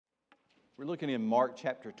We're looking in Mark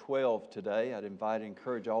chapter 12 today. I'd invite and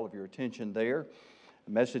encourage all of your attention there. A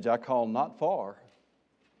message I call Not Far,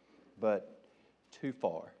 but Too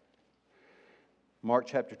Far. Mark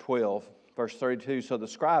chapter 12, verse 32. So the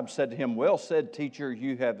scribe said to him, "Well said, teacher,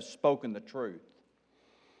 you have spoken the truth.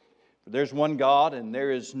 For there's one God, and there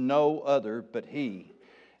is no other but He.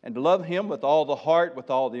 And to love Him with all the heart, with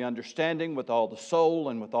all the understanding, with all the soul,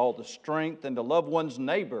 and with all the strength, and to love one's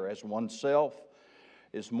neighbor as oneself,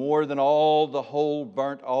 is more than all the whole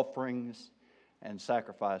burnt offerings and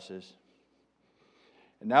sacrifices."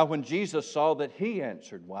 And now when Jesus saw that he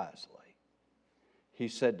answered wisely, He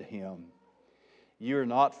said to him, "You are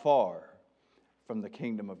not far from the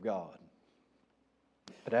kingdom of God."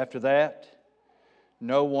 But after that,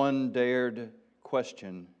 no one dared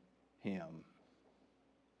question him.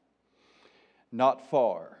 Not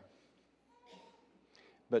far,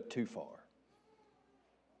 but too far.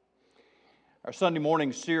 Our Sunday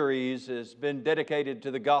morning series has been dedicated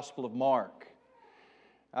to the Gospel of Mark.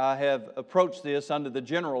 I have approached this under the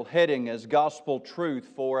general heading as Gospel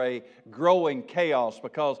Truth for a Growing Chaos,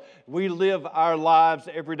 because we live our lives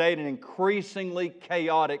every day in an increasingly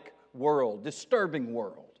chaotic world, disturbing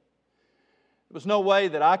world. There was no way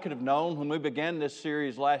that I could have known when we began this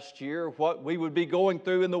series last year what we would be going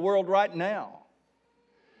through in the world right now.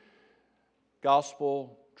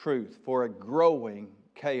 Gospel Truth for a Growing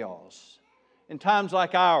Chaos. In times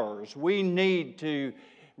like ours, we need to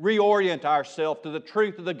reorient ourselves to the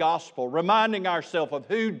truth of the gospel, reminding ourselves of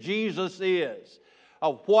who Jesus is,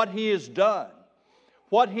 of what He has done,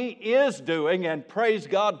 what He is doing, and praise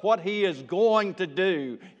God, what He is going to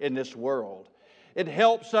do in this world. It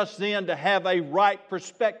helps us then to have a right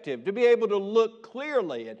perspective, to be able to look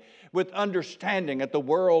clearly and with understanding at the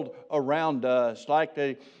world around us, like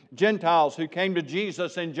the Gentiles who came to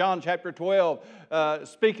Jesus in John chapter 12,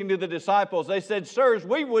 speaking to the disciples. They said, "Sirs,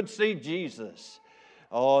 we would see Jesus."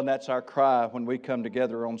 Oh, and that's our cry when we come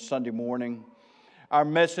together on Sunday morning. Our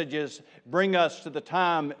messages bring us to the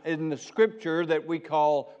time in the Scripture that we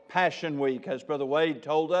call Passion Week. As Brother Wade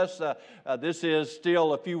told us, this is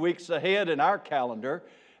still a few weeks ahead in our calendar.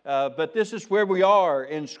 But this is where we are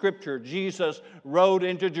in Scripture. Jesus rode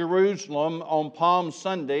into Jerusalem on Palm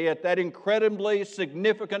Sunday at that incredibly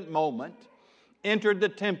significant moment, entered the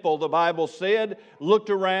temple, the Bible said, looked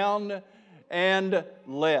around, and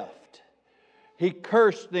left. He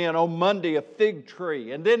cursed then on Monday a fig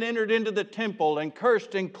tree, and then entered into the temple and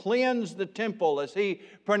cursed and cleansed the temple as He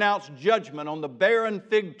pronounced judgment on the barren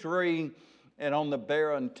fig tree and on the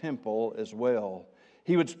barren temple as well.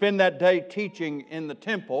 He would spend that day teaching in the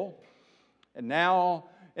temple, and now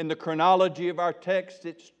in the chronology of our text,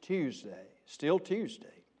 it's Tuesday, still Tuesday.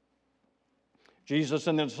 Jesus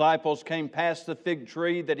and the disciples came past the fig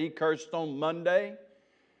tree that He cursed on Monday,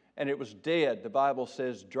 and it was dead, the Bible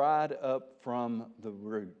says, dried up from the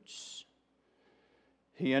roots.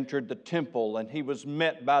 He entered the temple, and He was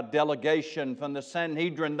met by a delegation from the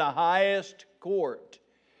Sanhedrin, the highest court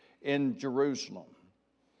in Jerusalem,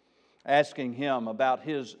 asking Him about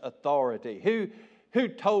His authority. Who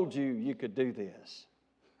told you you could do this?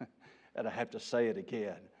 And I have to say it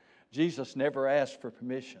again. Jesus never asked for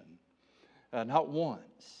permission, not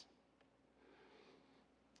once.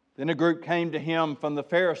 Then a group came to Him from the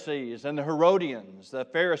Pharisees and the Herodians. The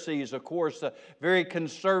Pharisees, of course, a very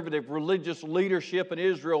conservative religious leadership in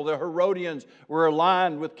Israel. The Herodians were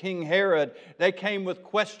aligned with King Herod. They came with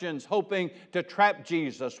questions hoping to trap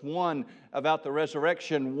Jesus. One about the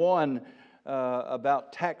resurrection, one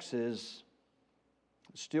about taxes.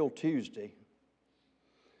 Still Tuesday.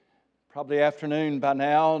 Probably afternoon by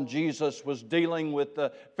now, Jesus was dealing with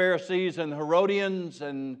the Pharisees and the Herodians,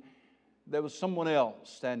 and there was someone else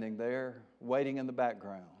standing there, waiting in the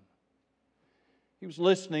background. He was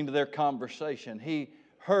listening to their conversation. He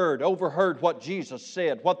overheard what Jesus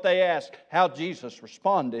said, what they asked, how Jesus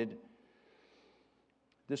responded.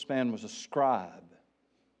 This man was a scribe.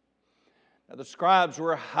 Now, the scribes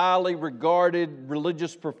were highly regarded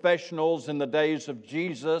religious professionals in the days of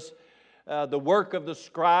Jesus. The work of the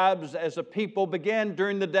scribes as a people began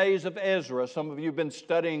during the days of Ezra. Some of you have been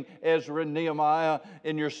studying Ezra and Nehemiah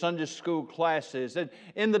in your Sunday school classes. And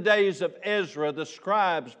in the days of Ezra, the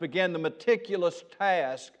scribes began the meticulous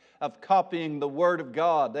task of copying the Word of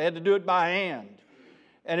God. They had to do it by hand.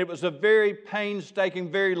 And it was a very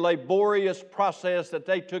painstaking, very laborious process that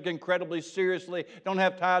they took incredibly seriously. Don't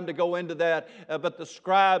have time to go into that. But the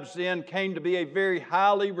scribes then came to be a very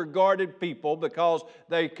highly regarded people because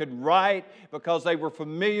they could write, because they were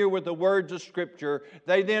familiar with the words of Scripture.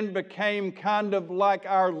 They then became kind of like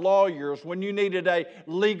our lawyers. When you needed a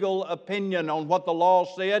legal opinion on what the law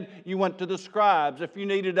said, you went to the scribes. If you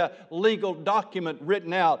needed a legal document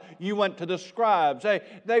written out, you went to the scribes.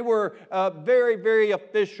 They were very, very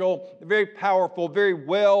official, very powerful, very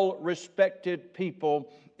well-respected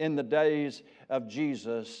people in the days of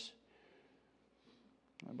Jesus,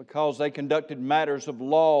 because they conducted matters of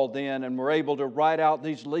law then and were able to write out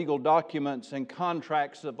these legal documents and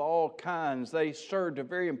contracts of all kinds. They served a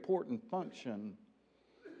very important function.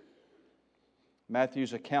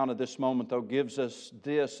 Matthew's account of this moment, though, gives us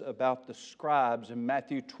this about the scribes. In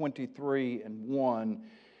Matthew 23:1,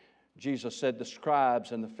 Jesus said, "The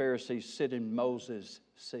scribes and the Pharisees sit in Moses'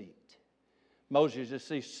 seat." Moses, you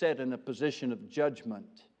see, sat in a position of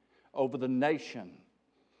judgment over the nation.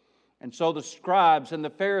 And so the scribes and the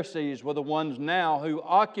Pharisees were the ones now who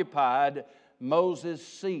occupied Moses'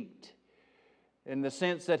 seat, in the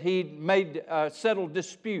sense that he made settled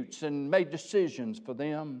disputes and made decisions for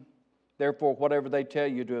them. Therefore, whatever they tell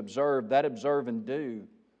you to observe, that observe and do,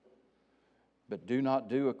 but do not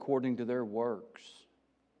do according to their works.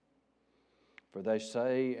 For they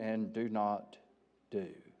say and do not do.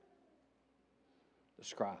 The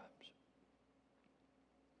scribes.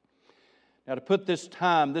 Now, to put this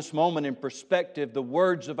moment in perspective, the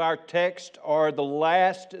words of our text are the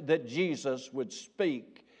last that Jesus would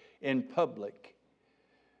speak in public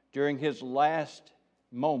during His last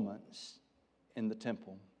moments in the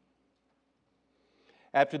temple.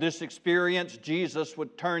 After this experience, Jesus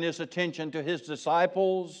would turn His attention to His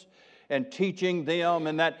disciples and teaching them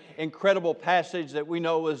in that incredible passage that we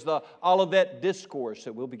know as the Olivet Discourse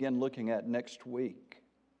that we'll begin looking at next week.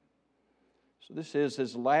 So this is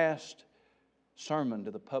His last sermon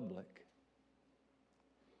to the public.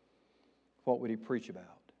 What would He preach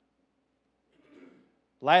about?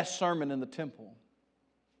 Last sermon in the temple.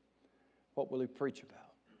 What will He preach about?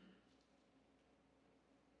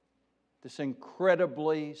 This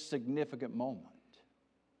incredibly significant moment.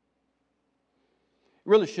 It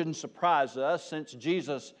really shouldn't surprise us, since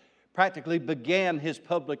Jesus practically began His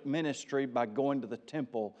public ministry by going to the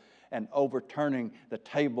temple and overturning the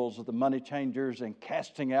tables of the money changers and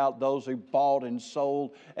casting out those who bought and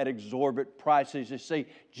sold at exorbitant prices. You see,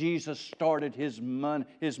 Jesus started His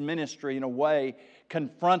ministry in a way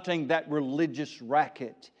confronting that religious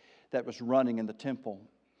racket that was running in the temple.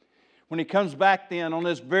 When He comes back then on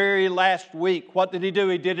His very last week, what did He do?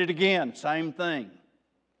 He did it again. Same thing.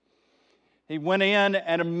 He went in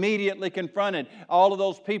and immediately confronted all of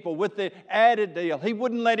those people with the added deal. He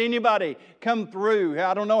wouldn't let anybody come through.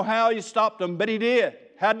 I don't know how He stopped them, but He did.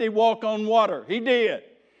 How did He walk on water? He did.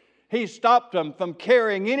 He stopped them from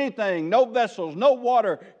carrying anything, no vessels, no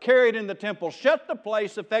water carried in the temple. Shut the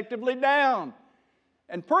place effectively down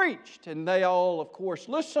and preached. And they all, of course,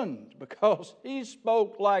 listened, because He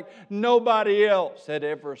spoke like nobody else had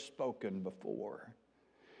ever spoken before.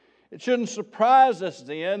 It shouldn't surprise us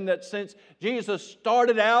then that since Jesus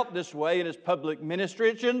started out this way in His public ministry,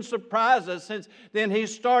 it shouldn't surprise us since then He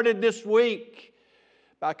started this week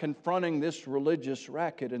by confronting this religious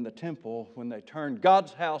racket in the temple when they turned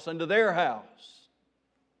God's house into their house.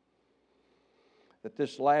 That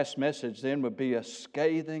this last message then would be a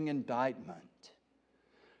scathing indictment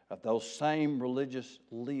of those same religious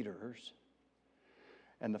leaders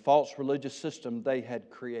and the false religious system they had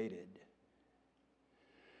created.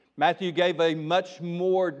 Matthew gave a much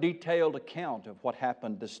more detailed account of what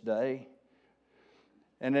happened this day.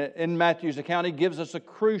 And in Matthew's account, he gives us a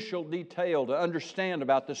crucial detail to understand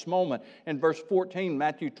about this moment. In verse 14,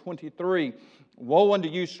 Matthew 23, "Woe unto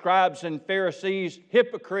you, scribes and Pharisees,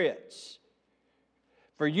 hypocrites!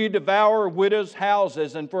 For you devour widows'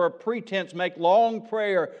 houses, and for a pretense make long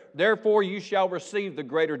prayer. Therefore you shall receive the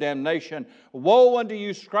greater damnation. Woe unto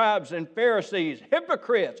you, scribes and Pharisees,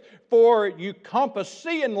 hypocrites! For you compass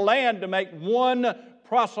sea and land to make one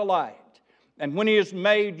proselyte. And when he is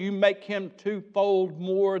made, you make him twofold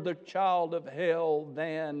more the child of hell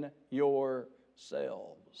than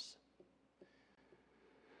yourselves."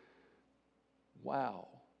 Wow.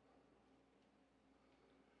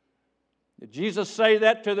 Did Jesus say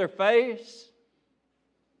that to their face?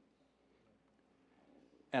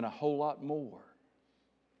 And a whole lot more.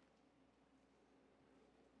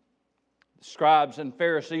 The scribes and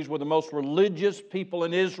Pharisees were the most religious people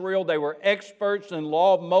in Israel. They were experts in the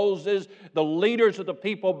law of Moses, the leaders of the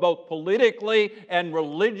people both politically and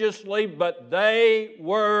religiously, but they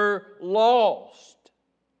were lost.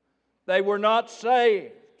 They were not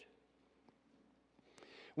saved.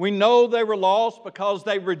 We know they were lost because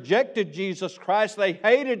they rejected Jesus Christ, they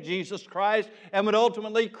hated Jesus Christ, and would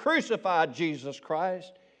ultimately crucify Jesus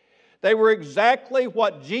Christ. They were exactly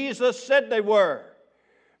what Jesus said they were.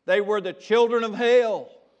 They were the children of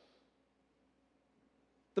hell.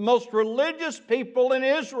 The most religious people in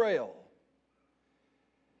Israel.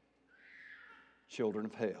 Children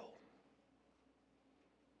of hell.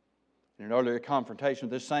 In an earlier confrontation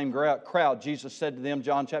with this same crowd, Jesus said to them,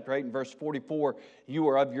 John chapter 8 and verse 44, "You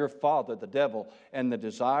are of your father, the devil, and the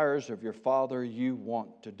desires of your father you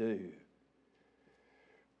want to do."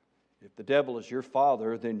 If the devil is your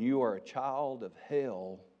father, then you are a child of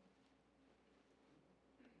hell.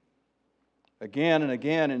 Again and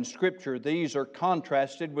again in Scripture, these are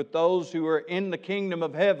contrasted with those who are in the kingdom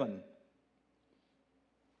of heaven.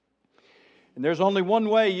 And there's only one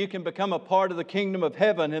way you can become a part of the kingdom of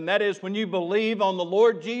heaven, and that is when you believe on the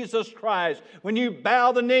Lord Jesus Christ, when you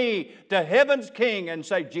bow the knee to heaven's King and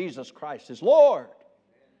say, Jesus Christ is Lord.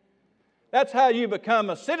 That's how you become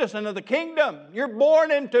a citizen of the kingdom. You're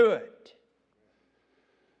born into it.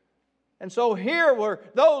 And so here were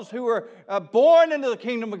those who were born into the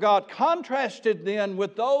kingdom of God, contrasted then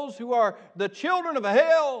with those who are the children of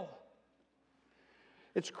hell.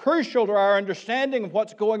 It's crucial to our understanding of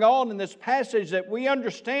what's going on in this passage that we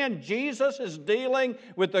understand Jesus is dealing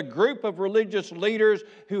with a group of religious leaders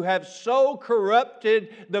who have so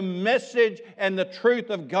corrupted the message and the truth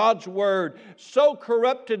of God's Word, so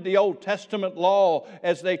corrupted the Old Testament law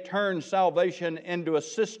as they turned salvation into a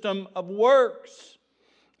system of works.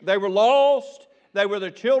 They were lost, they were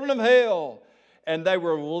the children of hell, and they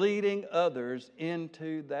were leading others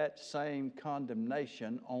into that same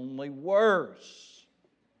condemnation, only worse.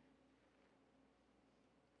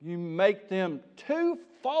 You make them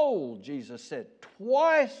twofold, Jesus said,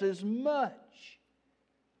 twice as much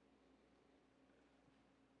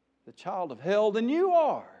the child of hell than you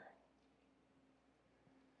are.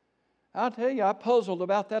 I'll tell you, I puzzled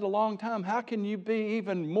about that a long time. How can you be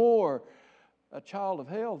even more a child of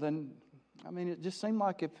hell than, it just seemed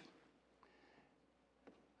like if,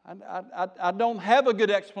 I don't have a good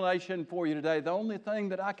explanation for you today. The only thing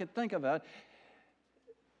that I could think about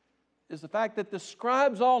is the fact that the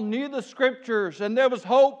scribes all knew the Scriptures, and there was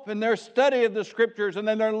hope in their study of the Scriptures and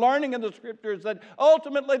in their learning of the Scriptures that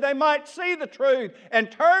ultimately they might see the truth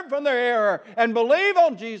and turn from their error and believe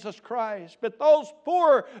on Jesus Christ. But those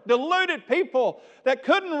poor, deluded people that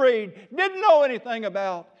couldn't read, didn't know anything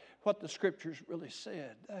about what the Scriptures really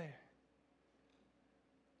said.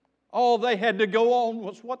 All they had to go on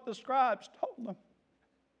was what the scribes told them.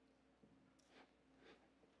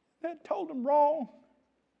 They told them wrong.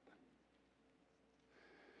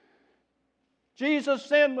 Jesus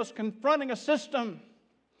then was confronting a system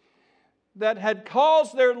that had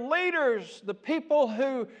caused their leaders, the people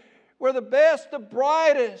who were the best, the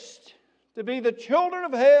brightest, to be the children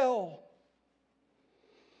of hell.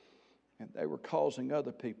 And they were causing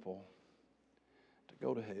other people to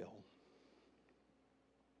go to hell.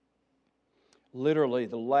 Literally,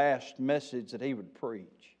 the last message that he would preach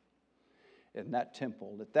in that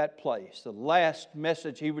temple, at that place, the last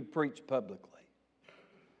message he would preach publicly,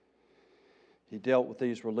 he dealt with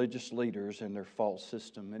these religious leaders and their false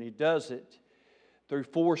system. And he does it through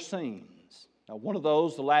 4 scenes. Now, one of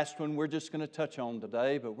those, the last one, we're just going to touch on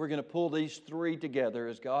today, but we're going to pull these 3 together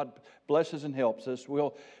as God blesses and helps us.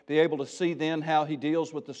 We'll be able to see then how he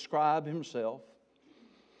deals with the scribe himself.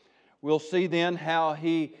 We'll see then how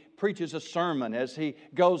he preaches a sermon as he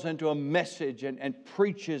goes into a message and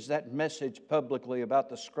preaches that message publicly about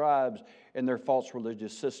the scribes and their false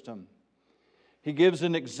religious system. He gives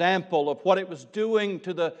an example of what it was doing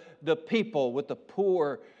to the people with the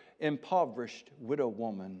poor, impoverished widow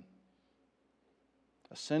woman.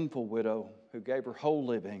 A sinful widow who gave her whole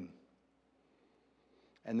living.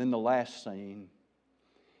 And then the last scene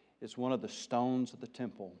is one of the stones of the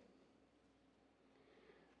temple.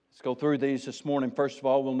 Let's go through these this morning. First of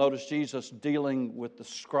all, we'll notice Jesus dealing with the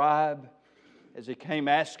scribe as he came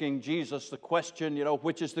asking Jesus the question,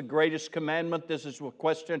 which is the greatest commandment? This is a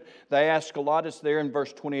question they ask a lot. It's there in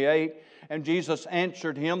verse 28. And Jesus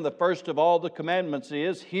answered him, the first of all the commandments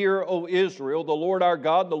is, Hear, O Israel, the Lord our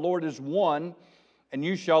God, the Lord is one. And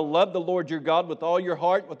you shall love the Lord your God with all your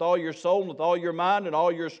heart, with all your soul, with all your mind, and all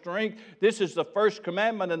your strength. This is the first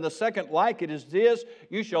commandment, and the second like it is this,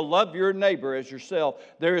 you shall love your neighbor as yourself.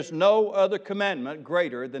 There is no other commandment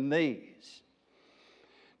greater than these.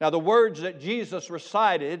 Now, the words that Jesus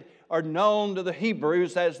recited are known to the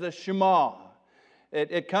Hebrews as the Shema.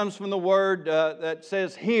 It comes from the word that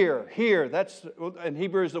says hear. That's, in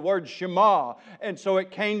Hebrew, is the word Shema. And so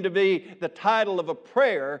it came to be the title of a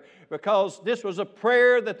prayer because this was a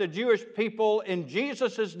prayer that the Jewish people in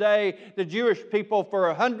Jesus' day, the Jewish people for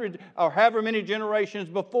 100 or however many generations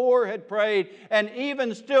before had prayed. And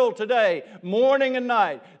even still today, morning and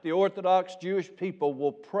night, the Orthodox Jewish people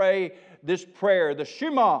will pray this prayer, the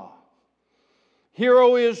Shema. Hear,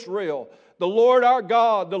 O Israel, the Lord our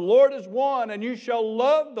God, the Lord is one, and you shall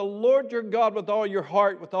love the Lord your God with all your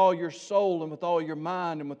heart, with all your soul, and with all your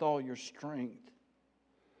mind, and with all your strength.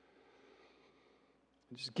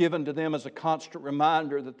 It's given to them as a constant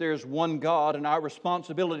reminder that there's one God, and our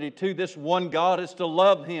responsibility to this one God is to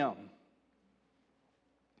love Him.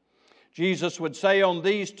 Jesus would say on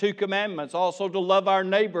these two commandments, also to love our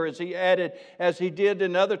neighbor, as He added, as He did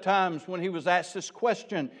in other times when He was asked this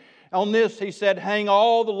question. On this, He said, hang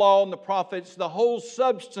all the law and the prophets. The whole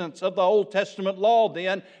substance of the Old Testament law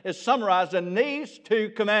then is summarized in these two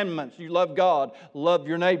commandments. You love God, love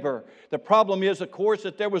your neighbor. The problem is, of course,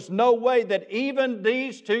 that there was no way that even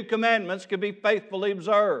these two commandments could be faithfully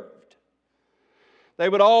observed. They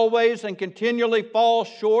would always and continually fall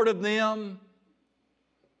short of them.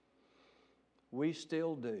 We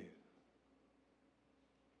still do.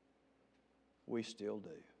 We still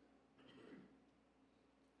do.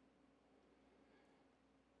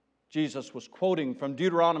 Jesus was quoting from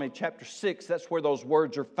Deuteronomy chapter 6. That's where those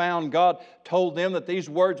words are found. God told them that these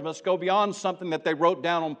words must go beyond something that they wrote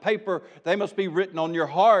down on paper. They must be written on your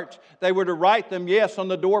hearts. They were to write them, yes, on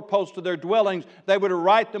the doorposts of their dwellings. They were to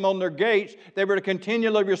write them on their gates. They were to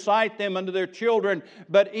continually recite them unto their children.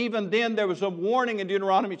 But even then, there was a warning in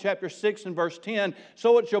Deuteronomy chapter 6 and verse 10.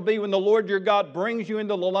 So it shall be when the Lord your God brings you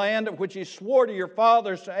into the land of which He swore to your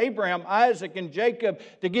fathers, to Abraham, Isaac, and Jacob,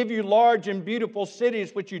 to give you large and beautiful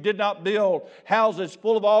cities which you did not build, houses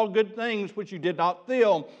full of all good things which you did not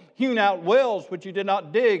fill, hewn out wells which you did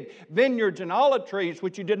not dig, vineyards and olive trees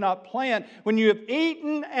which you did not plant. When you have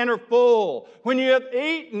eaten and are full, when you have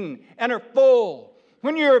eaten and are full,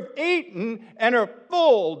 when you have eaten and are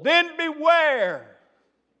full, then beware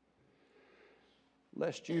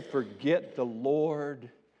lest you forget the Lord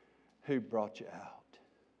who brought you out.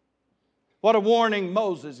 What a warning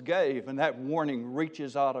Moses gave, and that warning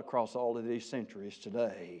reaches out across all of these centuries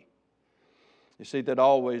today. You see, there'd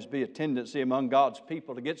always be a tendency among God's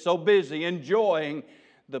people to get so busy enjoying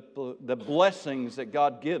the blessings that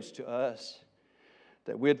God gives to us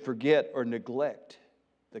that we'd forget or neglect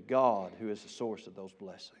the God who is the source of those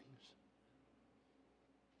blessings.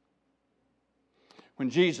 When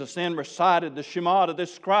Jesus then recited the Shema to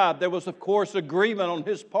this scribe, there was, of course, agreement on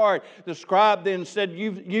his part. The scribe then said,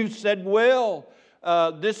 You've said well.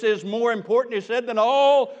 This is more important, he said, than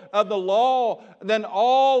all of the law, than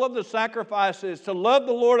all of the sacrifices. To love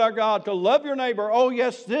the Lord our God, to love your neighbor. Oh,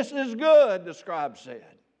 yes, this is good, the scribe said.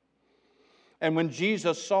 And when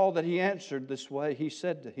Jesus saw that he answered this way, He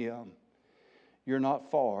said to him, You're not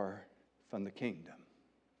far from the kingdom.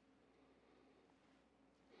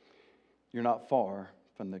 You're not far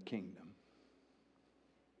from the kingdom.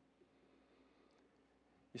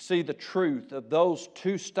 You see, the truth of those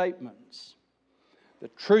two statements,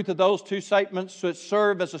 should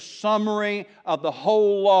serve as a summary of the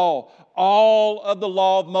whole law. All of the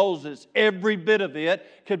law of Moses, every bit of it,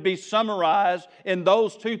 could be summarized in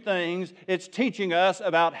those two things. It's teaching us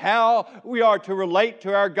about how we are to relate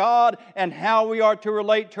to our God and how we are to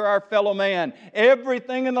relate to our fellow man.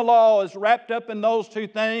 Everything in the law is wrapped up in those two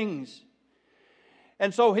things.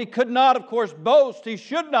 And so he could not, of course, boast. He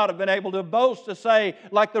should not have been able to boast to say,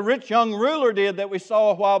 like the rich young ruler did that we saw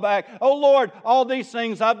a while back, Oh Lord, all these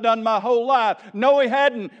things I've done my whole life. No, he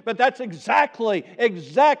hadn't. But that's exactly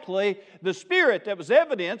the spirit that was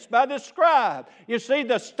evidenced by the scribe. You see,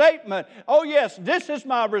 the statement, oh yes, this is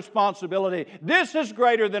my responsibility. This is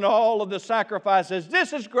greater than all of the sacrifices.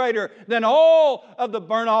 This is greater than all of the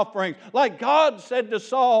burnt offerings. Like God said to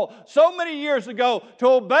Saul so many years ago, to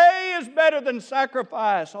obey is better than sacrifice.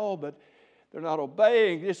 Oh, but they're not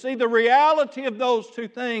obeying. You see, the reality of those two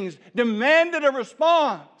things demanded a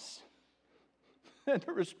response. And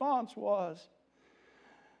the response was,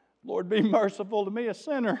 Lord, be merciful to me, a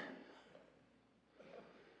sinner.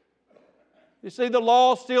 You see, the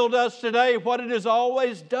law still does today what it has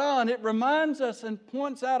always done. It reminds us and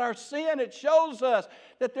points out our sin. It shows us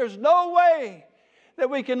that there's no way that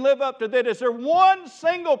we can live up to that. Is there one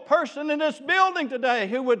single person in this building today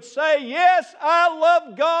who would say, yes, I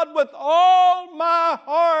love God with all my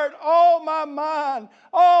heart, all my mind,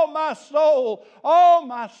 all my soul, all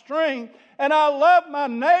my strength, and I love my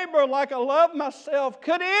neighbor like I love myself?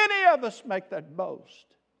 Could any of us make that boast?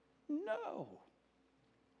 No.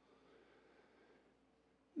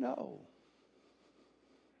 No.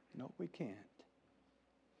 No, we can't.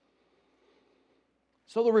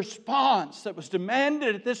 So the response that was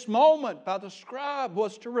demanded at this moment by the scribe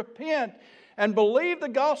was to repent and believe the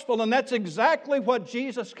gospel. And that's exactly what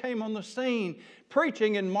Jesus came on the scene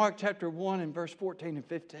preaching in Mark chapter 1 and verse 14 and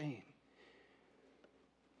 15.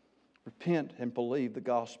 Repent and believe the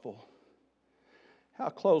gospel. How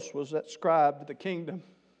close was that scribe to the kingdom?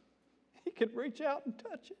 He could reach out and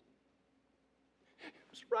touch it. It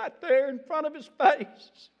was right there in front of his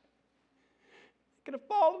face. He could have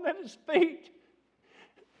fallen at his feet,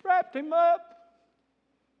 wrapped him up.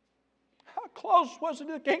 How close was it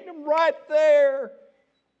to the kingdom? Right there.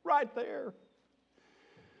 Right there.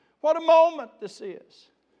 What a moment this is.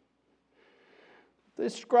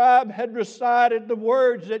 This scribe had recited the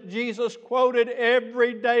words that Jesus quoted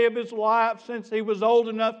every day of his life since he was old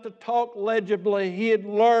enough to talk legibly. He had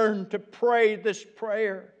learned to pray this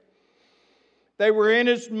prayer. They were in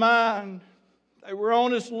his mind. They were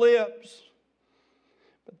on his lips.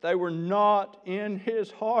 But they were not in his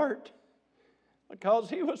heart because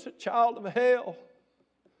he was a child of hell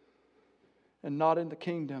and not in the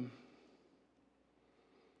kingdom.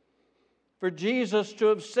 For Jesus to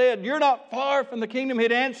have said, "You're not far from the kingdom,"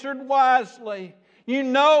 he'd answered wisely. You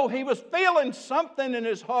know he was feeling something in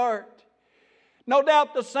his heart. No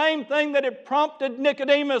doubt the same thing that had prompted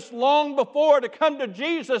Nicodemus long before to come to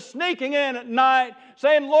Jesus, sneaking in at night,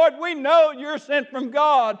 saying, "Lord, we know you're sent from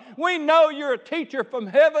God. We know you're a teacher from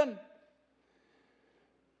heaven."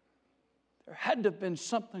 There had to have been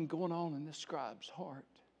something going on in this scribe's heart.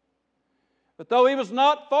 But though he was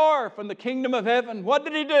not far from the kingdom of heaven, what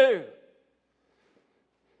did he do?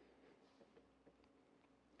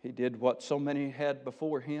 He did what so many had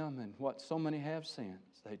before him and what so many have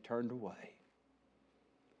since. They turned away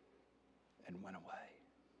and went away.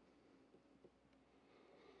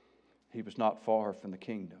 He was not far from the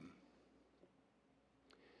kingdom,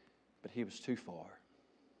 but he was too far.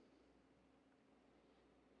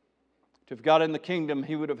 To have got in the kingdom,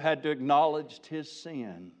 he would have had to acknowledge his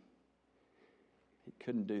sin. He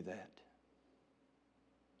couldn't do that.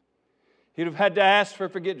 He would have had to ask for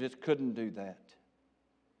forgiveness. Couldn't do that.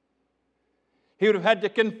 He would have had to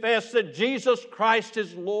confess that Jesus Christ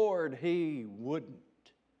is Lord. He wouldn't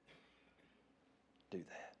do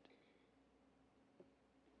that.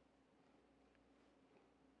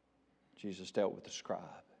 Jesus dealt with the scribe.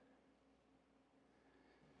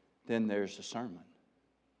 Then there's the sermon.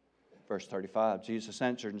 Verse 35, Jesus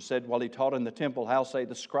answered and said, while he taught in the temple, how say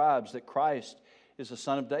the scribes that Christ is the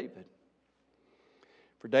son of David?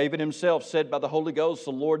 For David himself said by the Holy Ghost,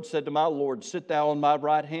 the Lord said to my Lord, sit thou on my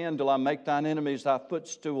right hand till I make thine enemies thy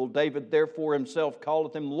footstool. David therefore himself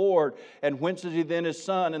calleth him Lord. And whence is he then his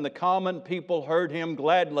son? And the common people heard him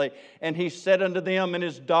gladly. And he said unto them in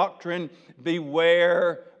his doctrine,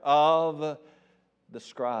 beware of the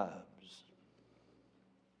scribes.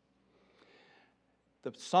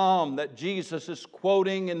 The psalm that Jesus is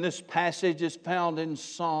quoting in this passage is found in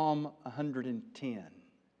Psalm 110.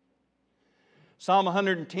 Psalm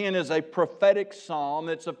 110 is a prophetic psalm.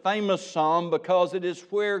 It's a famous psalm because it is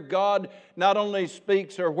where God not only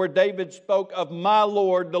speaks, or where David spoke of my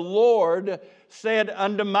Lord, the Lord said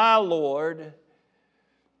unto my Lord.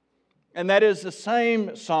 And that is the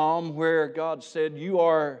same psalm where God said, you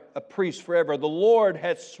are a priest forever. The Lord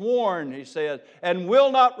hath sworn, he said, and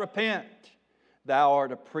will not repent. Thou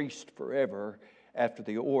art a priest forever after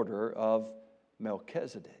the order of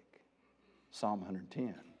Melchizedek. Psalm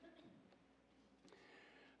 110.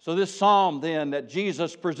 So this psalm then that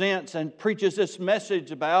Jesus presents and preaches this message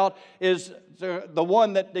about is the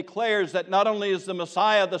one that declares that not only is the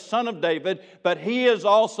Messiah the son of David, but he is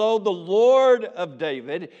also the Lord of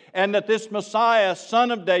David, and that this Messiah, son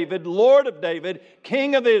of David, Lord of David,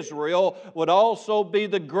 King of Israel, would also be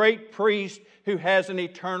the great priest who has an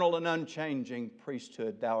eternal and unchanging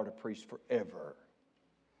priesthood. Thou art a priest forever.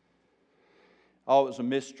 Oh, it was a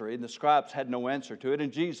mystery, and the scribes had no answer to it,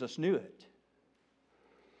 and Jesus knew it.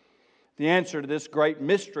 The answer to this great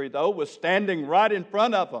mystery, though, was standing right in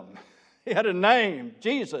front of them. He had a name,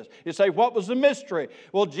 Jesus. You say, what was the mystery?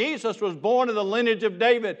 Well, Jesus was born of the lineage of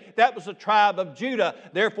David. That was the tribe of Judah.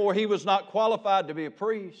 Therefore, he was not qualified to be a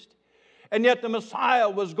priest. And yet the Messiah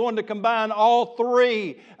was going to combine all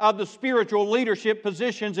three of the spiritual leadership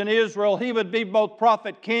positions in Israel. He would be both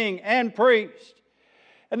prophet, king, and priest.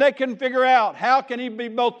 And they couldn't figure out, how can he be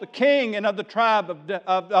both the king and of the tribe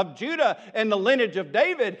of Judah and the lineage of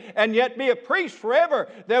David, and yet be a priest forever?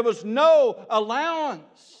 There was no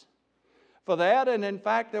allowance for that. And in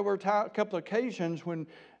fact, there were a couple of occasions when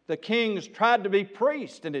the kings tried to be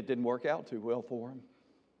priests, and it didn't work out too well for them.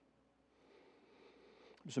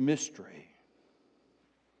 It was a mystery.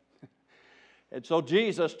 And so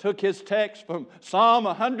Jesus took his text from Psalm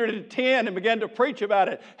 110 and began to preach about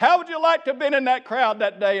it. How would you like to have been in that crowd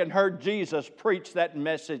that day and heard Jesus preach that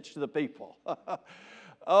message to the people?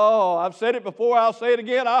 Oh, I've said it before, I'll say it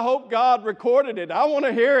again. I hope God recorded it. I want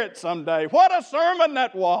to hear it someday. What a sermon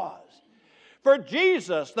that was. For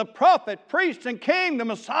Jesus, the prophet, priest, and king, the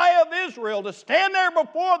Messiah of Israel, to stand there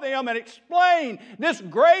before them and explain this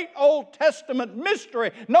great Old Testament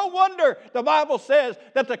mystery. No wonder the Bible says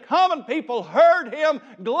that the common people heard him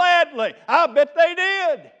gladly. I bet they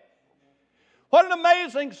did. What an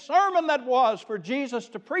amazing sermon that was for Jesus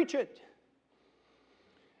to preach it.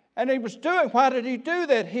 And he was doing, why did he do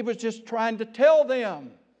that? He was just trying to tell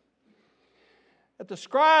them that the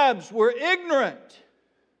scribes were ignorant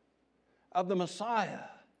of the Messiah.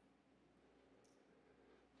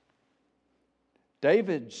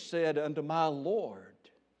 David said unto my Lord,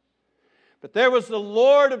 but there was the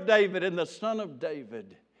Lord of David and the Son of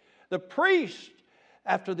David, the priest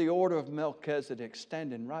after the order of Melchizedek,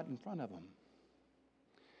 standing right in front of him.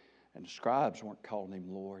 And the scribes weren't calling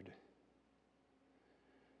him Lord.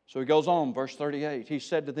 So he goes on, verse 38. He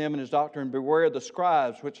said to them in his doctrine, beware of the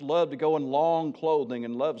scribes, which love to go in long clothing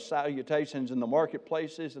and love salutations in the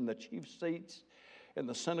marketplaces and the chief seats in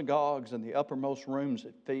the synagogues and the uppermost rooms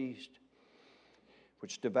at feast,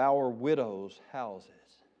 which devour widows' houses.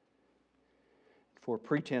 For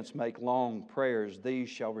pretense make long prayers, these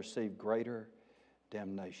shall receive greater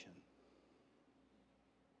damnation.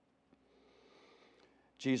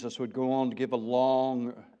 Jesus would go on to give a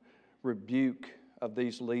long rebuke of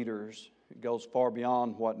these leaders. It goes far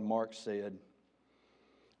beyond what Mark said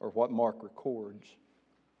or what Mark records.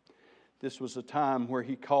 This was a time where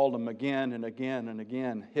he called them again and again and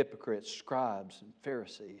again hypocrites, scribes and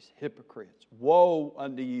Pharisees, hypocrites. Woe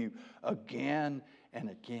unto you again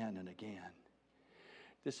and again and again.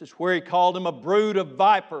 This is where he called them a brood of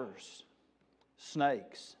vipers,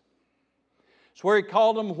 snakes. It's where he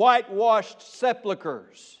called them whitewashed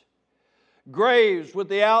sepulchres, graves with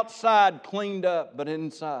the outside cleaned up, but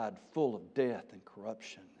inside full of death and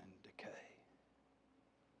corruption and decay.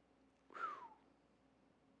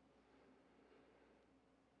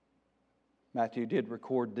 Matthew did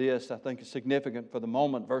record this. I think it's significant for the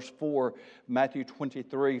moment. Verse 4, Matthew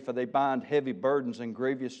 23, for they bind heavy burdens and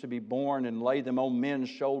grievous to be borne and lay them on men's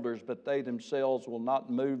shoulders, but they themselves will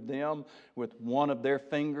not move them with one of their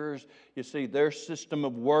fingers. You see, their system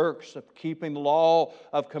of works, of keeping law,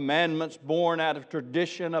 of commandments born out of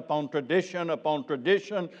tradition upon tradition upon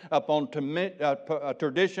tradition upon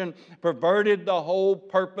tradition, perverted the whole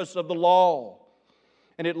purpose of the law.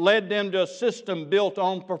 And it led them to a system built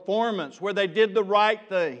on performance where they did the right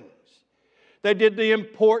things. They did the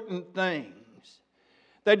important things.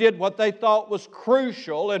 They did what they thought was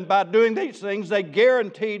crucial, and by doing these things, they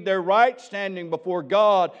guaranteed their right standing before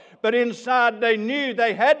God. But inside they knew,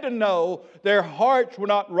 they had to know, their hearts were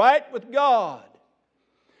not right with God.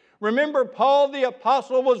 Remember, Paul the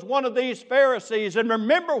apostle was one of these Pharisees. And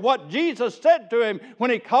remember what Jesus said to him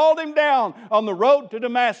when he called him down on the road to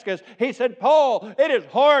Damascus. He said, Paul, it is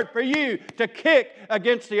hard for you to kick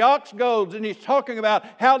against the ox goads. And he's talking about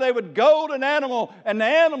how they would goad an animal and the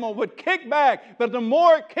animal would kick back. But the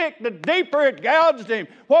more it kicked, the deeper it gouged him.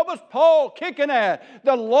 What was Paul kicking at?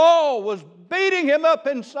 The law was beating him up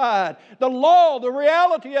inside. The law, the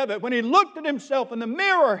reality of it. When he looked at himself in the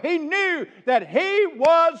mirror, he knew that he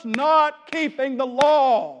was not keeping the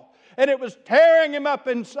law. And it was tearing him up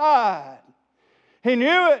inside. He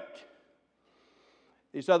knew it.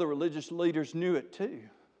 These other religious leaders knew it too.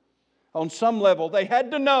 On some level, they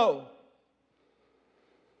had to know.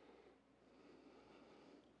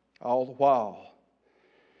 All the while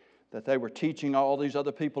that they were teaching all these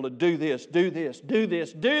other people to do this, do this, do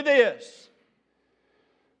this, do this.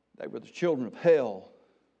 They were the children of hell.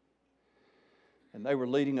 And they were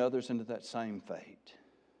leading others into that same fate.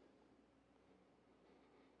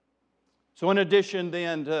 So in addition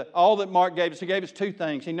then to all that Mark gave us, he gave us two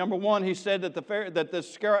things. Number one, he said that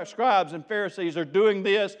the scribes and Pharisees are doing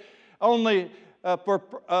this only for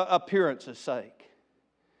appearance's sake.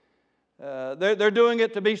 They're doing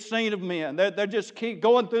it to be seen of men. They're just keep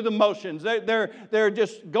going through the motions. They're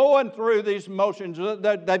just going through these motions.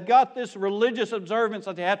 They've got this religious observance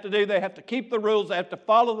that they have to do. They have to keep the rules. They have to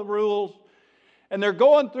follow the rules. And they're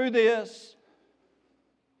going through this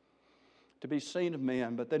to be seen of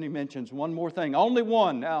men. But then he mentions one more thing. Only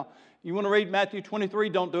one. Now, you want to read Matthew 23,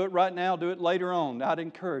 don't do it right now. Do it later on. I'd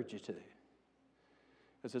encourage you to.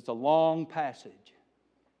 Because it's a long passage.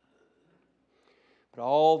 But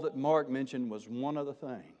all that Mark mentioned was one other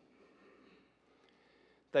thing.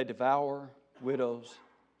 They devour widows'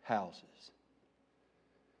 houses.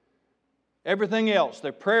 Everything else,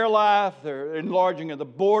 their prayer life, their enlarging of the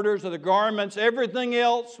borders of the garments, everything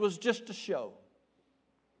else was just a show.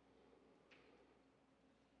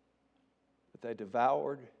 But they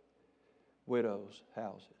devoured widows'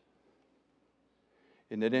 houses.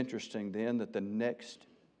 Isn't it interesting then that the next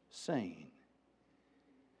scene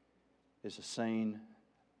is a scene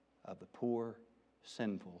of the poor,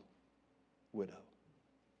 sinful widow?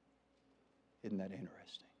 Isn't that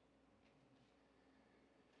interesting?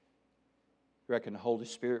 You reckon the Holy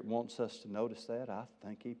Spirit wants us to notice that? I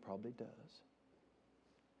think He probably does.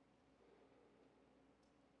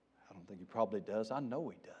 I don't think He probably does. I know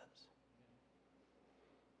He does.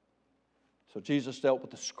 So Jesus dealt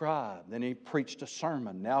with the scribe. Then He preached a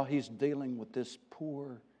sermon. Now He's dealing with this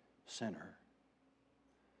poor sinner.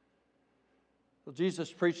 So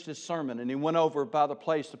Jesus preached His sermon, and He went over by the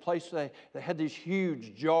place. The place they had these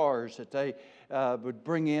huge jars that they would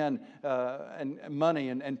bring in and money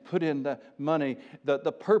and put in the money.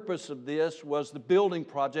 The purpose of this was the building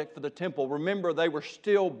project for the temple. Remember, they were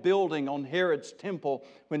still building on Herod's temple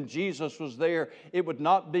when Jesus was there. It would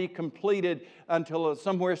not be completed until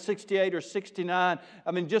somewhere 68 or 69.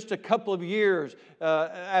 I mean, just a couple of years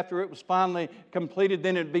after it was finally completed,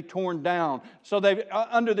 then it would be torn down. So they,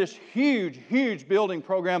 under this huge building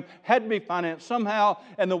program, had to be financed somehow.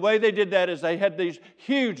 And the way they did that is they had these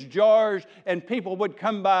huge jars, and people would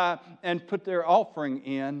come by and put their offering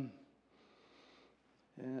in.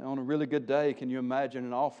 And on a really good day, can you imagine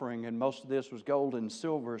an offering? And most of this was gold and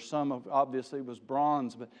silver. Some of obviously was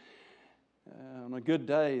bronze, but on a good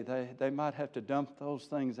day, they might have to dump those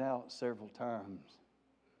things out several times.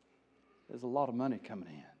 There's a lot of money coming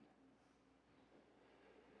in.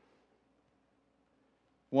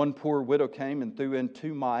 One poor widow came and threw in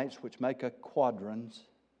 2 mites, which make a quadrans.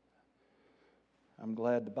 I'm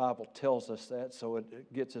glad the Bible tells us that, so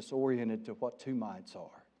it gets us oriented to what 2 mites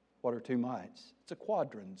are. What are 2 mites? It's a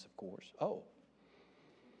quadrans, of course. Oh.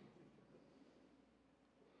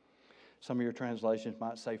 Some of your translations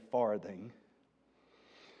might say farthing.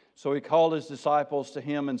 So He called His disciples to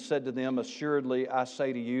Him and said to them, "Assuredly, I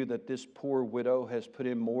say to you that this poor widow has put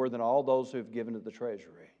in more than all those who have given to the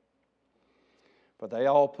treasury. For they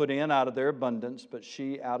all put in out of their abundance, but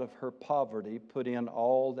she out of her poverty put in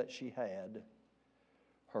all that she had,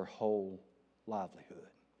 her whole livelihood."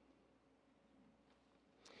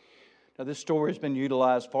 Now, this story has been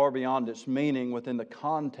utilized far beyond its meaning within the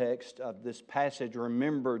context of this passage.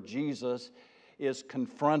 Remember, Jesus is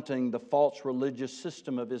confronting the false religious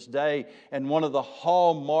system of His day, and one of the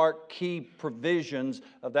hallmark key provisions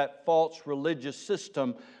of that false religious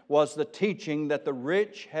system was the teaching that the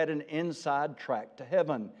rich had an inside track to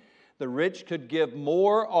heaven. The rich could give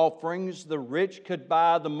more offerings. The rich could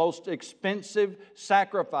buy the most expensive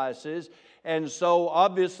sacrifices. And so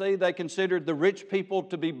obviously they considered the rich people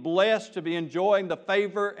to be blessed, to be enjoying the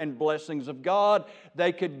favor and blessings of God.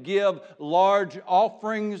 They could give large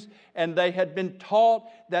offerings, and they had been taught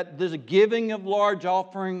that the giving of large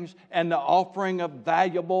offerings and the offering of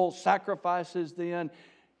valuable sacrifices then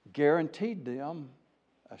guaranteed them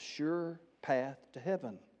a sure path to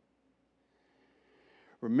heaven.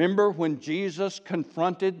 Remember when Jesus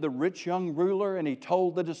confronted the rich young ruler and He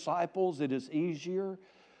told the disciples it is easier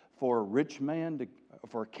for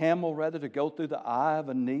a camel to go through the eye of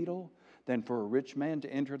a needle than for a rich man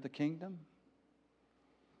to enter the kingdom?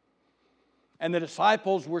 And the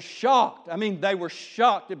disciples were shocked. I mean, they were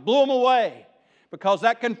shocked. It blew them away because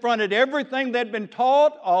that confronted everything they'd been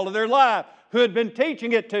taught all of their life. Who had been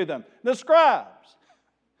teaching it to them? The scribes.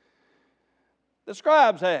 The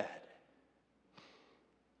scribes had.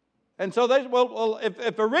 And so they said, well,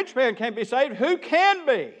 if a rich man can't be saved, who can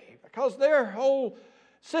be? Because their whole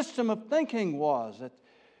system of thinking was that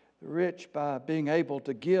the rich, by being able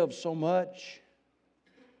to give so much,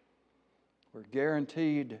 were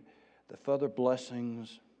guaranteed the further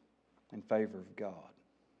blessings and favor of God.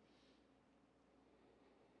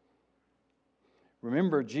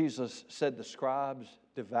 Remember, Jesus said the scribes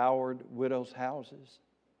devoured widows' houses.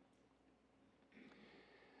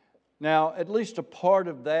 Now, at least a part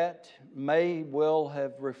of that may well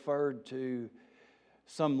have referred to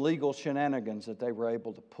some legal shenanigans that they were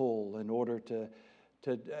able to pull in order to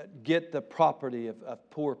get the property of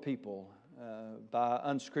poor people by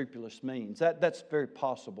unscrupulous means. That's very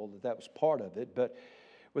possible that was part of it, but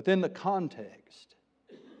within the context,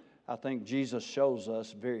 I think Jesus shows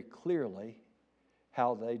us very clearly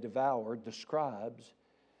how they devoured the scribes'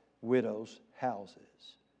 widows' houses.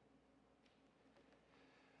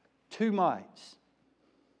 2 mites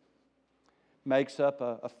makes up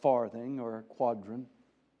a farthing or a quadrant.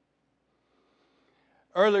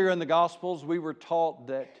 Earlier in the Gospels, we were taught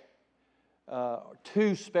that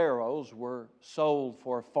 2 sparrows were sold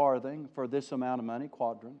for a farthing, for this amount of money,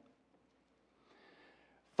 quadrant.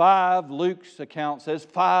 5, Luke's account says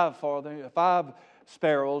 5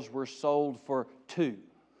 sparrows were sold for 2.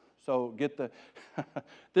 So get the,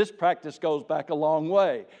 this practice goes back a long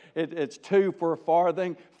way. It's 2 for a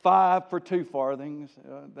farthing, 5 for 2 farthings.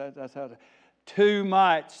 That's how 2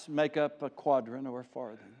 mites make up a quadrant or a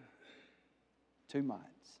farthing. 2 mites.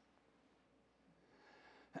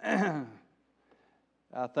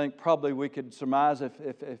 I think probably we could surmise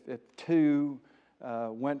if 2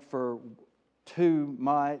 went for 2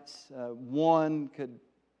 mites, 1 could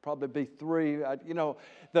probably be 3.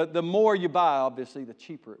 The more you buy, obviously, the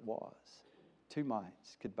cheaper it was. 2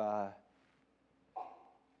 mites could buy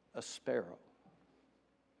a sparrow,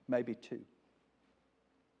 maybe 2.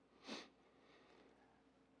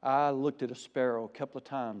 I looked at a sparrow a couple of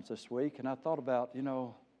times this week, and I thought about,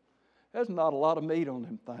 there's not a lot of meat on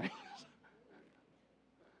them things.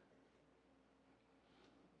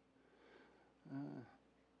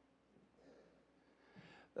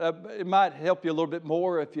 It might help you a little bit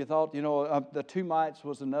more if you thought, the 2 mites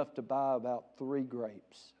was enough to buy about 3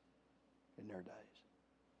 grapes in their days.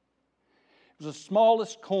 It was the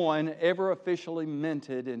smallest coin ever officially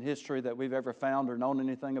minted in history that we've ever found or known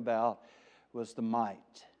anything about, was the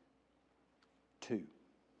mite. 2.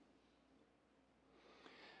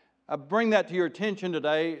 I bring that to your attention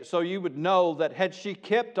today so you would know that had she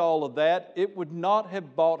kept all of that, it would not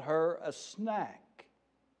have bought her a snack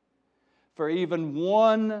for even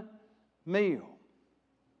one meal.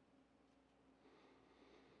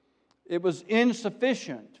 It was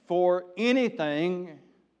insufficient for anything.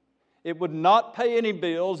 It would not pay any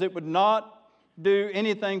bills. It would not do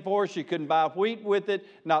anything for her. She couldn't buy wheat with it,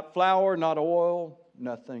 not flour, not oil,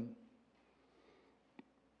 nothing.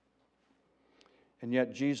 And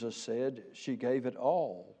yet Jesus said she gave it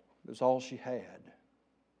all. It was all she had.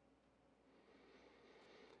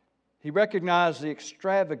 He recognized the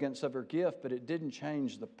extravagance of her gift, but it didn't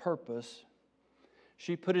change the purpose.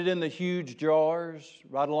 She put it in the huge jars,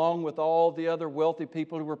 right along with all the other wealthy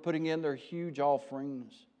people who were putting in their huge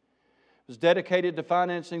offerings. It was dedicated to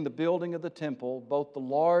financing the building of the temple. Both the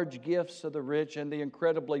large gifts of the rich and the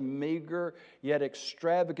incredibly meager yet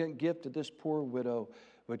extravagant gift of this poor widow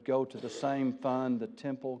would go to the same fund, the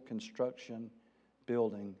temple construction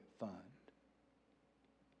building fund.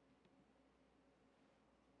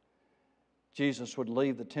 Jesus would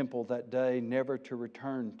leave the temple that day, never to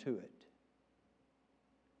return to it,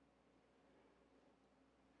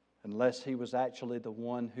 unless he was actually the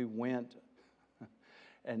one who went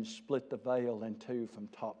and split the veil in 2 from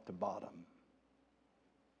top to bottom.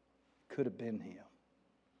 Could have been him.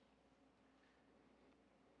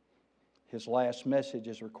 His last message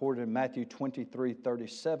is recorded in Matthew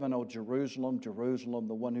 23:37. "O Jerusalem, Jerusalem,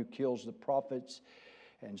 the one who kills the prophets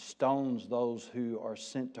and stones those who are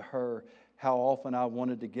sent to her. How often I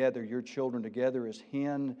wanted to gather your children together as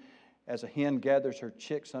a hen gathers her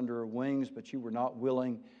chicks under her wings, but you were not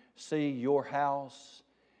willing. See, your house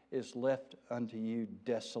is left unto you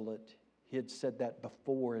desolate." He had said that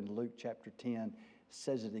before in Luke chapter 10.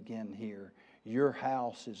 Says it again here. Your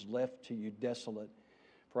house is left to you desolate.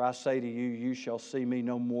 For I say to you, you shall see me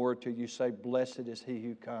no more till you say, blessed is he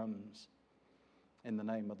who comes in the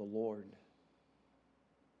name of the Lord.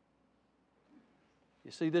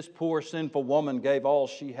 You see, this poor sinful woman gave all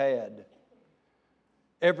she had.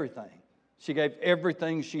 Everything. She gave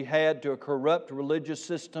everything she had to a corrupt religious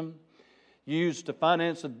system used to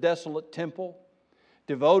finance a desolate temple,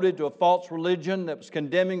 devoted to a false religion that was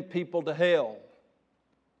condemning people to hell.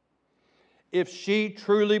 If she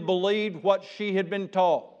truly believed what she had been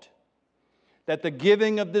taught, that the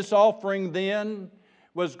giving of this offering then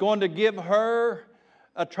was going to give her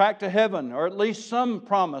a track to heaven, or at least some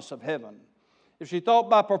promise of heaven, if she thought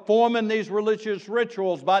by performing these religious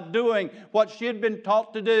rituals, by doing what she had been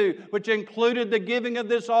taught to do, which included the giving of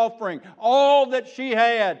this offering, all that she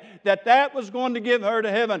had, that was going to give her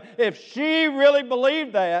to heaven, if she really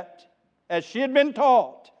believed that, as she had been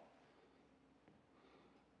taught,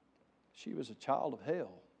 she was a child of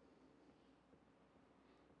hell.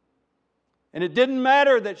 And it didn't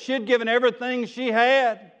matter that she had given everything she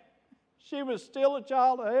had. She was still a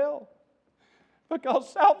child of hell.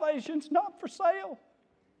 Because salvation's not for sale.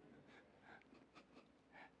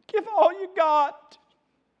 Give all you got.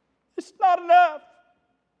 It's not enough.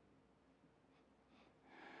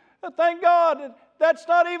 But thank God that's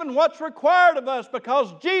not even what's required of us,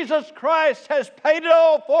 because Jesus Christ has paid it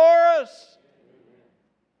all for us.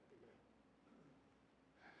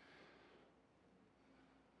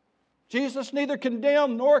 Jesus neither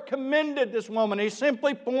condemned nor commended this woman. He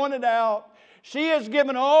simply pointed out She has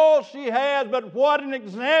given all she has, but what an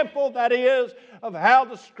example that is of how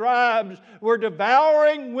the scribes were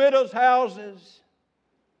devouring widows' houses.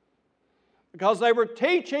 Because they were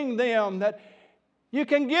teaching them that you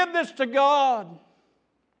can give this to God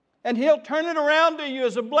and He'll turn it around to you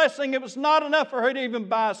as a blessing. It was not enough for her to even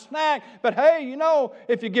buy a snack. But hey, you know,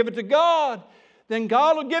 if you give it to God, then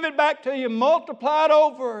God will give it back to you multiplied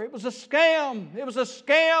over. It was a scam. It was a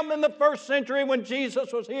scam in the first century when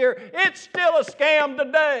Jesus was here. It's still a scam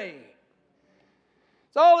today.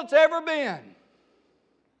 It's all it's ever been.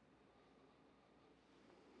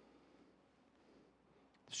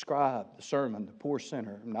 The scribe, the sermon, the poor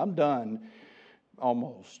sinner. And I'm done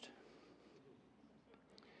almost.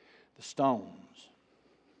 The stones.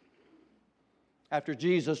 After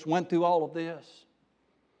Jesus went through all of this,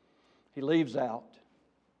 He leaves out.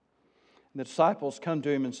 And the disciples come to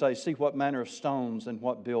Him and say, see what manner of stones and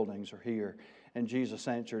what buildings are here. And Jesus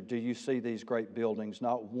answered, do you see these great buildings?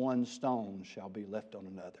 Not one stone shall be left on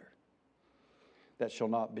another that shall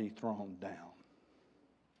not be thrown down.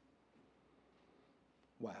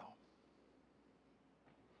 Wow.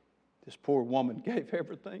 This poor woman gave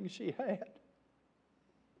everything she had.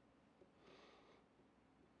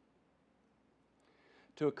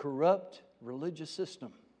 To a corrupt religious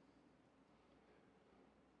system.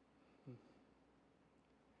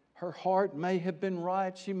 Her heart may have been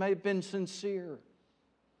right. She may have been sincere.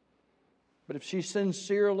 But if she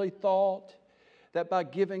sincerely thought that by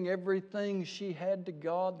giving everything she had to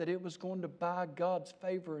God, that it was going to buy God's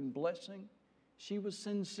favor and blessing, she was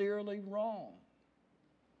sincerely wrong.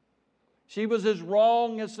 She was as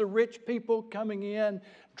wrong as the rich people coming in,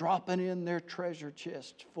 dropping in their treasure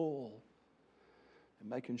chests full and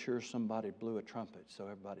making sure somebody blew a trumpet so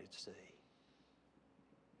everybody'd see.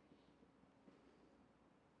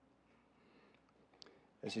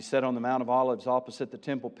 As He sat on the Mount of Olives opposite the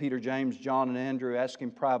temple, Peter, James, John, and Andrew asked Him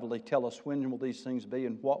privately, tell us, when will these things be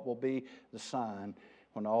and what will be the sign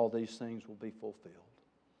when all these things will be fulfilled?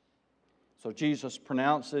 So Jesus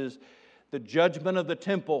pronounces the judgment of the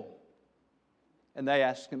temple, and they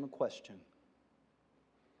ask Him a question.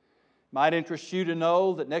 Might interest you to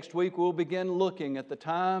know that next week we'll begin looking at the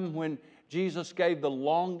time when Jesus gave the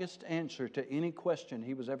longest answer to any question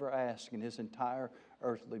He was ever asked in His entire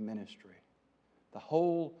earthly ministry. The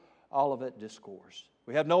whole Olivet Discourse.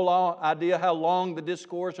 We have no idea how long the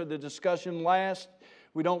discourse or the discussion lasts.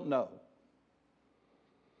 We don't know.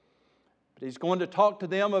 But He's going to talk to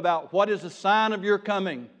them about what is the sign of your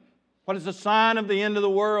coming. What is the sign of the end of the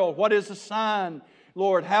world? What is the sign,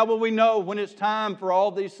 Lord? How will we know when it's time for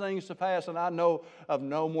all these things to pass? And I know of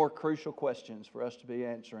no more crucial questions for us to be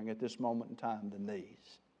answering at this moment in time than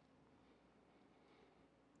these.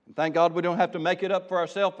 And thank God we don't have to make it up for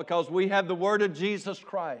ourselves because we have the Word of Jesus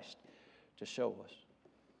Christ to show us.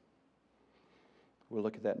 We'll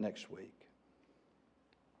look at that next week.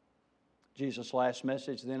 Jesus' last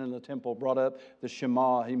message then in the temple brought up the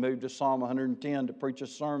Shema. He moved to Psalm 110 to preach a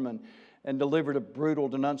sermon and delivered a brutal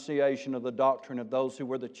denunciation of the doctrine of those who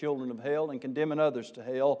were the children of hell and condemning others to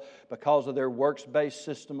hell because of their works-based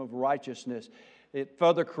system of righteousness. It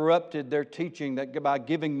further corrupted their teaching that by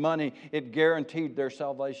giving money, it guaranteed their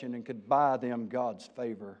salvation and could buy them God's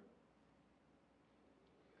favor.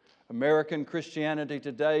 American Christianity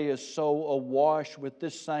today is so awash with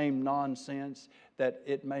this same nonsense that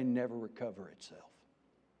it may never recover itself.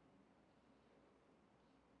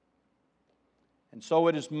 And so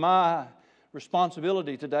it is my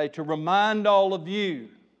responsibility today to remind all of you,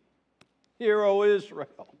 hear, O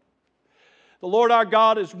Israel, the Lord our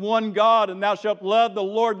God is one God, and thou shalt love the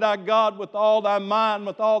Lord thy God with all thy mind,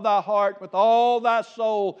 with all thy heart, with all thy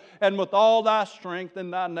soul, and with all thy strength,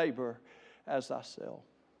 and thy neighbor as thyself.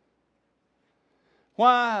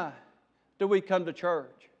 Why do we come to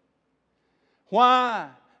church? Why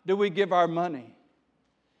do we give our money?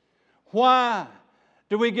 Why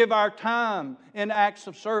do we give our time in acts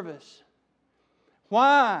of service?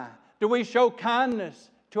 Why do we show kindness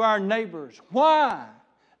to our neighbors? Why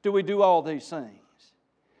do we do all these things?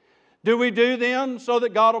 Do we do them so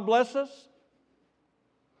that God will bless us?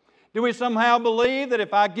 Do we somehow believe that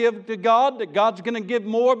if I give to God, that God's going to give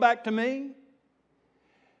more back to me?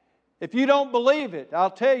 If you don't believe it, I'll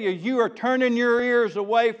tell you, you are turning your ears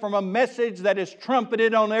away from a message that is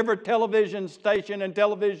trumpeted on every television station and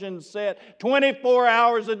television set 24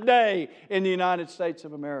 hours a day in the United States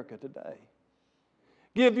of America today.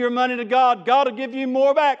 Give your money to God. God will give you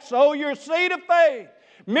more back. Sow your seed of faith.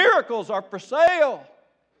 Miracles are for sale.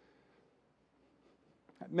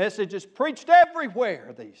 That message is preached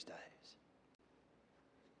everywhere these days.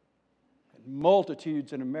 And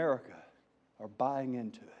multitudes in America are buying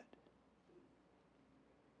into it.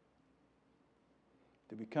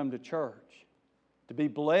 Do we come to church to be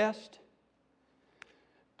blessed?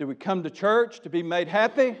 Do we come to church to be made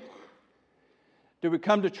happy? Do we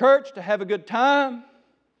come to church to have a good time?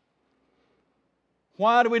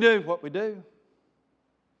 Why do we do what we do?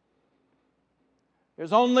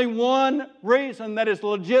 There's only one reason that is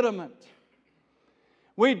legitimate.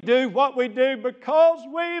 We do what we do because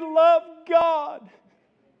we love God.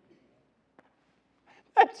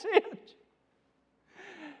 That's it.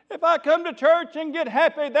 If I come to church and get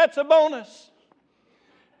happy, that's a bonus.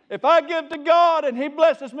 If I give to God and He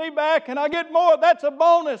blesses me back and I get more, that's a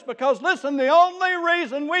bonus. Because listen, the only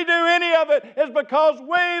reason we do any of it is because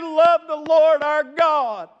we love the Lord our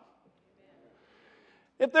God.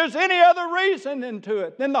 If there's any other reason into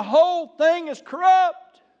it, then the whole thing is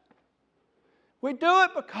corrupt. We do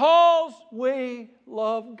it because we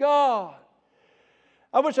love God.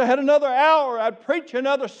 I wish I had another hour. I'd preach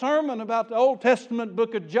another sermon about the Old Testament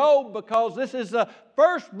book of Job, because this is the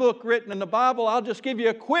first book written in the Bible. I'll just give you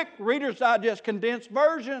a quick Reader's Digest condensed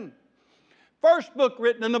version. First book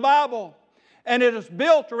written in the Bible. And it is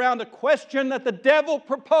built around a question that the devil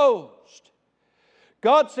proposed.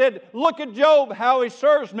 God said, look at Job, how he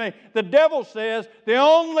serves me. The devil says, the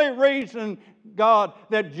only reason, God,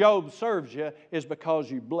 that Job serves you is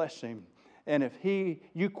because you bless him. And if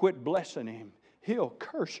you quit blessing him, he'll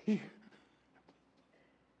curse you.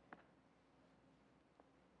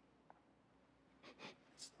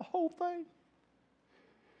 It's the whole thing.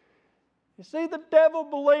 You see, the devil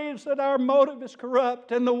believes that our motive is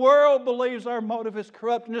corrupt, and the world believes our motive is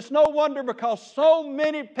corrupt. And it's no wonder, because so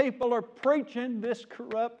many people are preaching this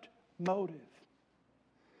corrupt motive.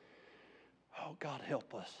 Oh, God,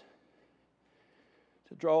 help us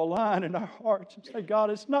to draw a line in our hearts and say, God,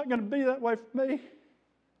 it's not going to be that way for me.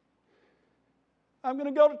 I'm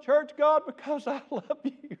going to go to church, God, because I love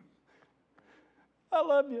you. I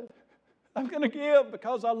love you. I'm going to give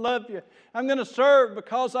because I love you. I'm going to serve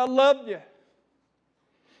because I love you.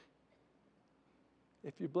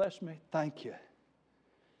 If you bless me, thank you.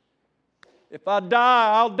 If I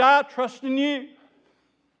die, I'll die trusting you.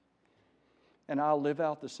 And I'll live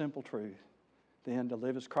out the simple truth. Then to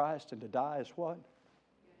live is Christ, and to die is what?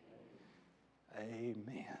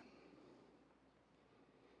 Amen.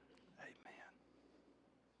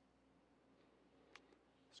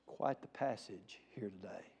 Quite the passage here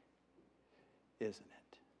today, isn't it?